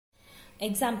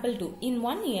Example 2. In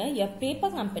 1 year, a paper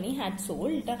company had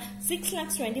sold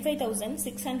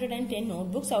 6,25,610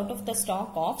 notebooks out of the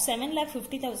stock of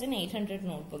 7,50,800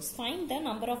 notebooks. Find the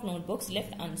number of notebooks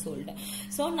left unsold.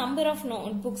 So, number of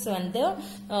notebooks வந்து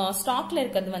ஸ்டாக்ல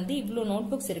இருக்கிறது வந்து இவ்ளோ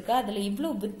notebooks இருக்கு, அதுல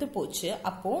இவ்ளோ with போச்சு.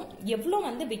 அப்போ எவ்ளோ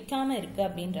வந்து விக்காம இருக்கு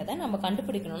அப்படின்றத நம்ம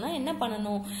கண்டுபிடிக்கணும்னா என்ன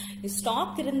பண்ணணும்?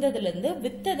 ஸ்டாக் இருந்ததுல இருந்து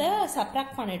வித்தத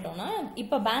சப்ட்ராக்ட் பண்ணிட்டோம்னா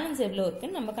இப்ப பேலன்ஸ் எவ்ளோ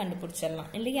இருக்குன்னு நம்ம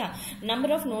கண்டுபிடிச்சிடலாம் இல்லையா?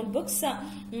 Number of notebooks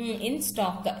in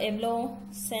stock எவ்வளோ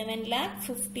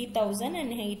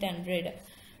 7,50,800.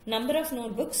 number of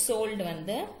notebooks sold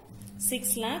வந்து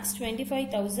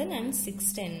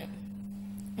 6,25,610.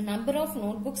 number of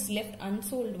notebooks left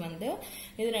unsold வந்து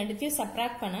இது ரெண்டுத்தையும்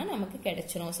சப்ட்ராக்ட் பண்ணா நமக்கு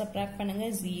கிடைச்சிரும். சப்ட்ராக்ட் பண்ணுங்க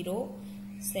 0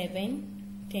 7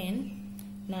 10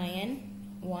 9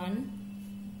 1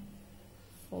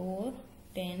 4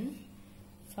 10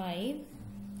 5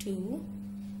 2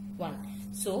 1.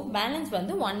 So balance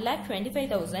வந்து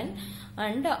 1,25,000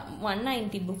 and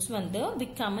 190 books வந்து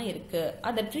விக்காம இருக்கு.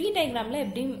 அத ட்ரீ டயக்ராம்ல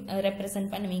எப்படி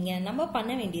ரெப்ரசென்ட் பண்ணுவீங்க? நம்ம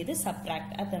பண்ண வேண்டியது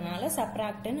சப்ட்ராக்ட். அதனால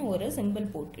சப்ட்ராக்ட்னு ஒரு சிம்பிள்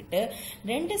போட்டுட்டு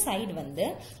ரெண்டு சைடு வந்து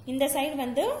இந்த சைடு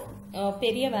வந்து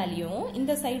பெரிய வேல்யூவும்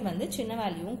இந்த சைடு வந்து சின்ன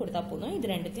வேல்யூவும் கொடுத்தா போதும்.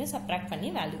 இது ரெண்டுத்தையும் சப்ட்ராக்ட் பண்ணி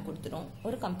வேல்யூ கொடுத்துரும்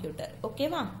ஒரு கம்ப்யூட்டர்.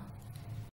 ஓகேவா?